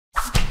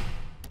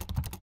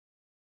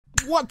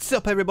What's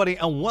up everybody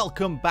and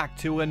welcome back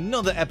to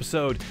another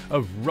episode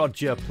of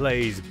Roger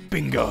Plays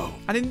Bingo.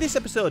 And in this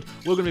episode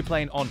we're going to be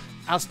playing on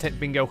Aztec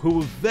Bingo, who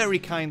have very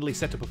kindly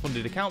set up a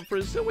funded account for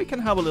us so we can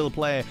have a little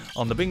play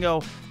on the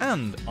bingo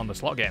and on the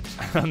slot games.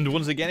 And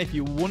once again, if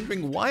you're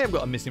wondering why I've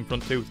got a missing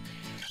front tooth,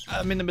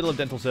 I'm in the middle of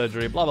dental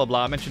surgery, blah blah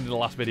blah, I mentioned in the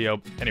last video.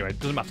 Anyway, it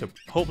doesn't matter.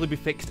 Hopefully be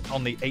fixed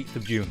on the 8th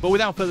of June. But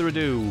without further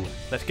ado,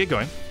 let's get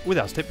going with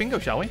Aztec Bingo,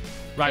 shall we?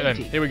 Right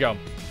 80. then, here we go.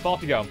 4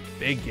 to go.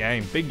 Big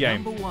game, big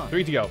game. Number 1.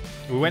 3 to go.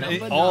 We went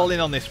Number all 9. in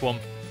on this one.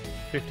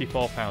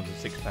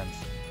 £54.06.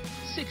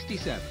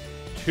 67.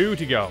 2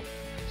 to go.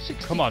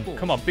 64.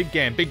 Come on, big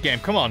game,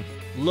 come on.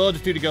 Loads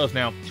of 2 to goes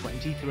now.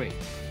 23.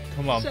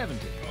 Come on.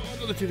 70. Oh,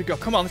 another 2 to go.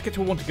 Come on, let's get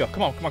to a 1 to go.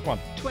 Come on.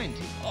 20.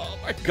 Oh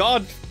my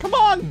god, come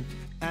on!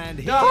 And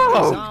here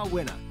No! is our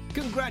winner.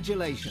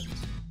 Congratulations.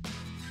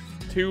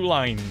 2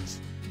 lines.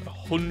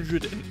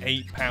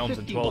 £108.12.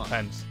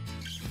 51.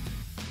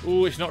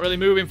 Ooh, it's not really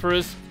moving for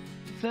us.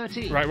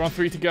 13. Right, we're on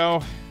 3 to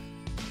go.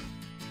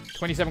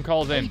 27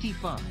 calls in.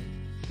 85.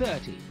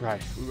 30.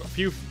 Right, we've got a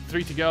few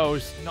 3 to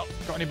goes. Not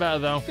got any better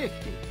though.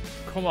 50.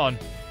 Come on.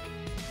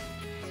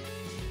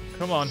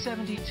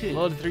 72.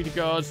 Load of 3 to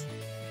goes.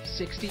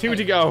 68. 2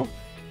 to go.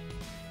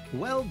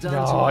 Well done.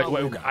 No, to our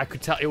winner. I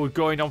could tell it was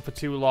going on for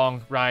too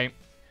long. Right.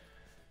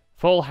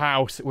 Full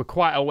house. We're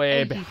quite a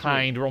way 83.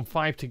 behind. We're on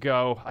 5 to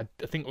go. I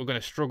think we're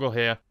going to struggle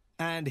here.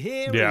 And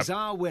here is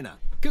our winner.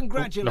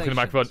 Congratulations. Look at the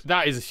microphone.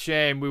 That is a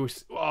shame. We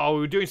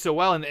were doing so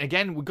well, and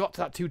again we got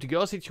to that 2 to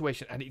go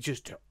situation, and we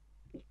just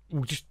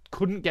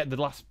couldn't get the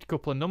last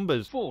couple of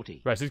numbers.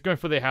 40. Right, so it's going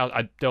for the house.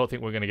 I don't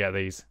think we're going to get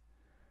these.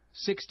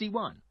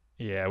 61.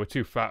 Yeah, we're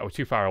too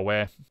far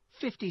away.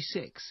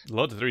 56.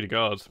 Loads of 3 to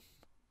goes.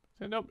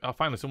 Nope. Oh,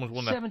 finally someone's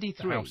won the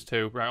 73. house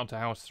 2. Right, on to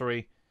house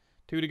 3.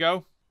 2 to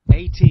go.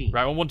 18.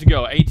 Right, 1 to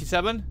go.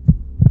 87.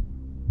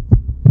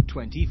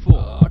 24.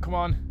 Oh, come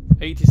on.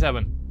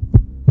 87.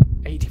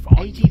 84.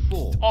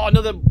 84. Oh,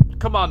 another.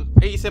 Come on.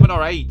 87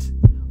 or 8.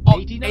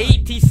 Oh, 89.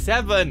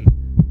 87.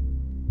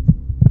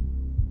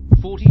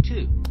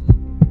 42.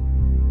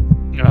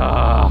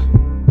 Ah.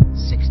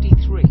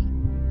 63.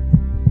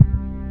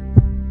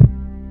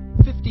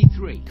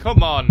 53.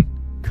 Come on.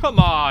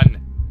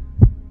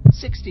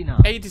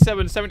 69.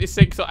 87,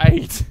 76 or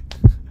 8.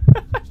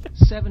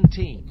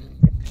 17.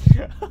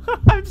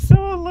 I'm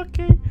so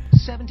unlucky.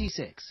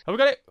 76. Have we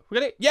got it? We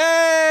got it?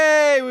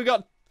 Yay! We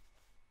got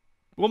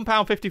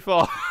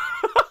 £1.54.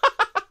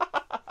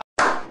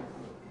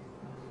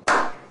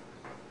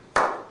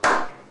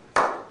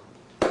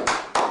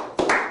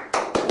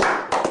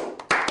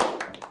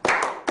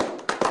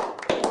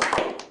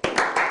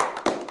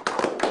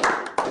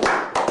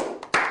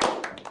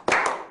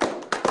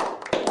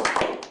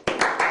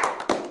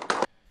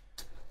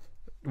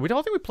 We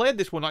don't think we played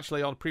this one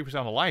actually previously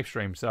on the live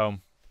stream, so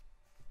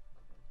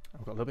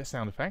I've got a little bit of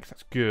sound effects.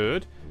 That's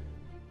good.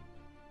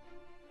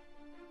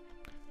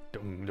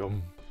 Dum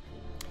dum.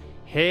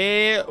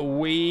 Here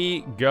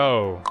we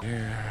go.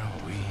 Here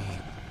we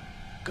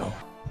go.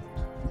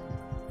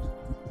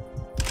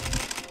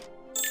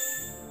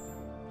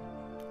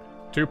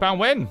 £2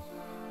 win.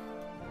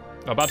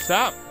 Not a bad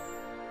start.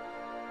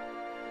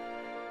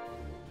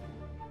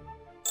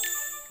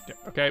 Yeah,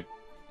 okay.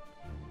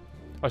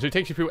 Oh, so it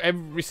takes you through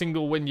every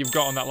single win you've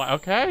got on that line.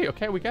 Okay,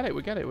 we get it.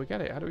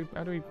 How do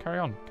we carry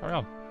on?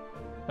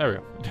 There we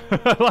go.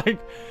 Like,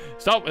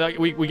 stop. Like,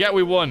 we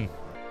won.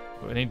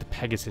 But we need the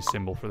Pegasus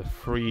symbol for the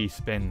free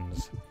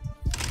spins.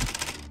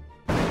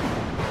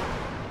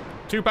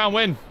 £2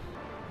 win.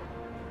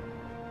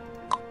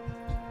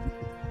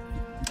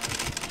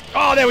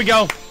 Oh, there we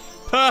go.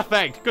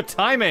 Perfect. Good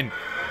timing.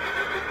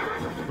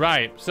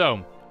 Right,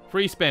 so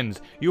free spins.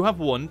 You have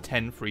won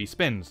 10 free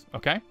spins.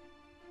 Okay.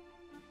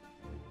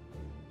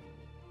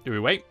 Do we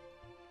wait?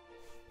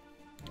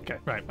 Okay,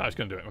 right, I was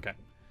going to do it, okay.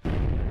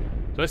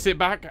 So let's sit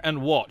back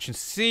and watch and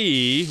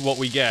see what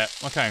we get.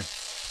 Okay.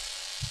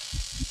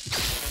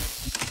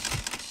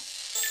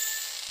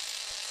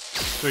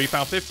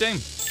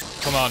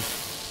 £3.15. Come on.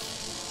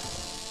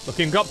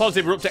 Looking got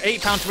positive, we're up to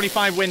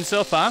 £8.25 wins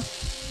so far.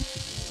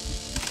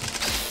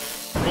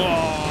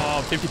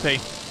 Whoa, 50p.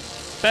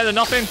 Better than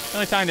nothing.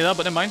 Only tiny though,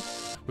 but never mind.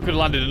 We could have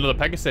landed another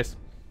Pegasus.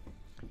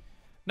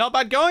 Not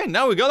bad going.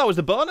 There we go, that was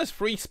the bonus.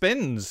 Free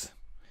spins.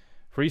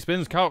 Free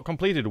spins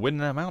completed.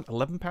 Winning amount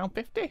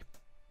 £11.50.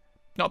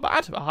 Not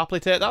bad. I'll happily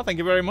take that. Thank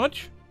you very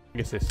much. I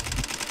guess this.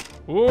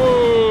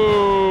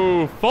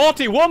 Ooh,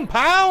 £41.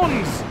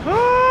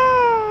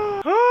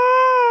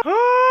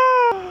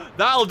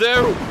 That'll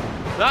do.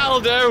 That'll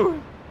do.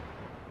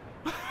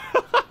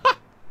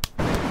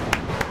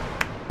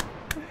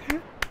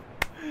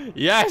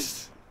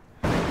 Yes.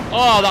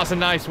 Oh, that's a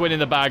nice win in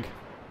the bag.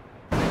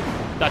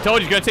 I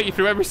told you, it's going to take you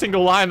through every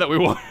single line that we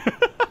won.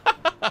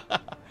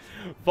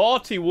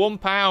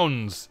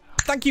 £41.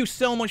 Thank you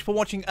so much for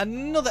watching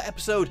another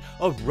episode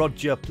of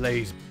Roger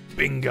Plays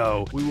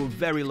Bingo. We were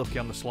very lucky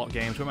on the slot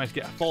games. We managed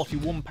to get a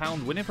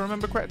 £41 win, if I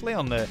remember correctly,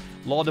 on the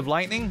Lord of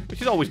Lightning,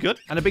 which is always good.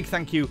 And a big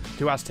thank you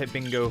to Aztec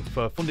Bingo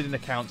for funding an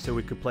account so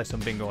we could play some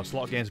bingo on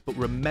slot games. But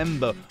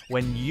remember,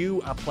 when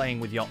you are playing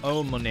with your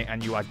own money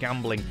and you are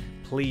gambling,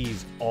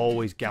 please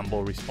always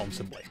gamble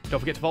responsibly. Don't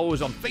forget to follow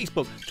us on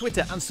Facebook,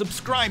 Twitter, and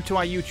subscribe to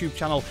our YouTube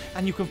channel.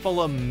 And you can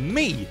follow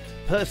me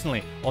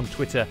personally on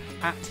Twitter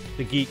at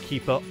The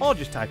Geekkeeper, or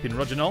just type in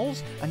Roger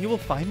Knowles and you will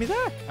find me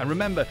there. And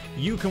remember,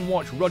 you can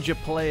watch Roger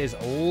Plays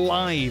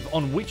live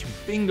on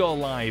WhichBingo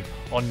Live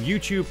on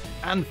YouTube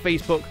and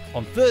Facebook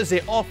on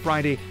Thursday or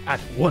Friday at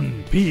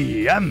 1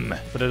 PM.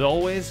 But as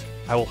always,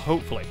 I will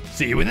hopefully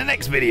see you in the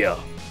next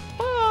video.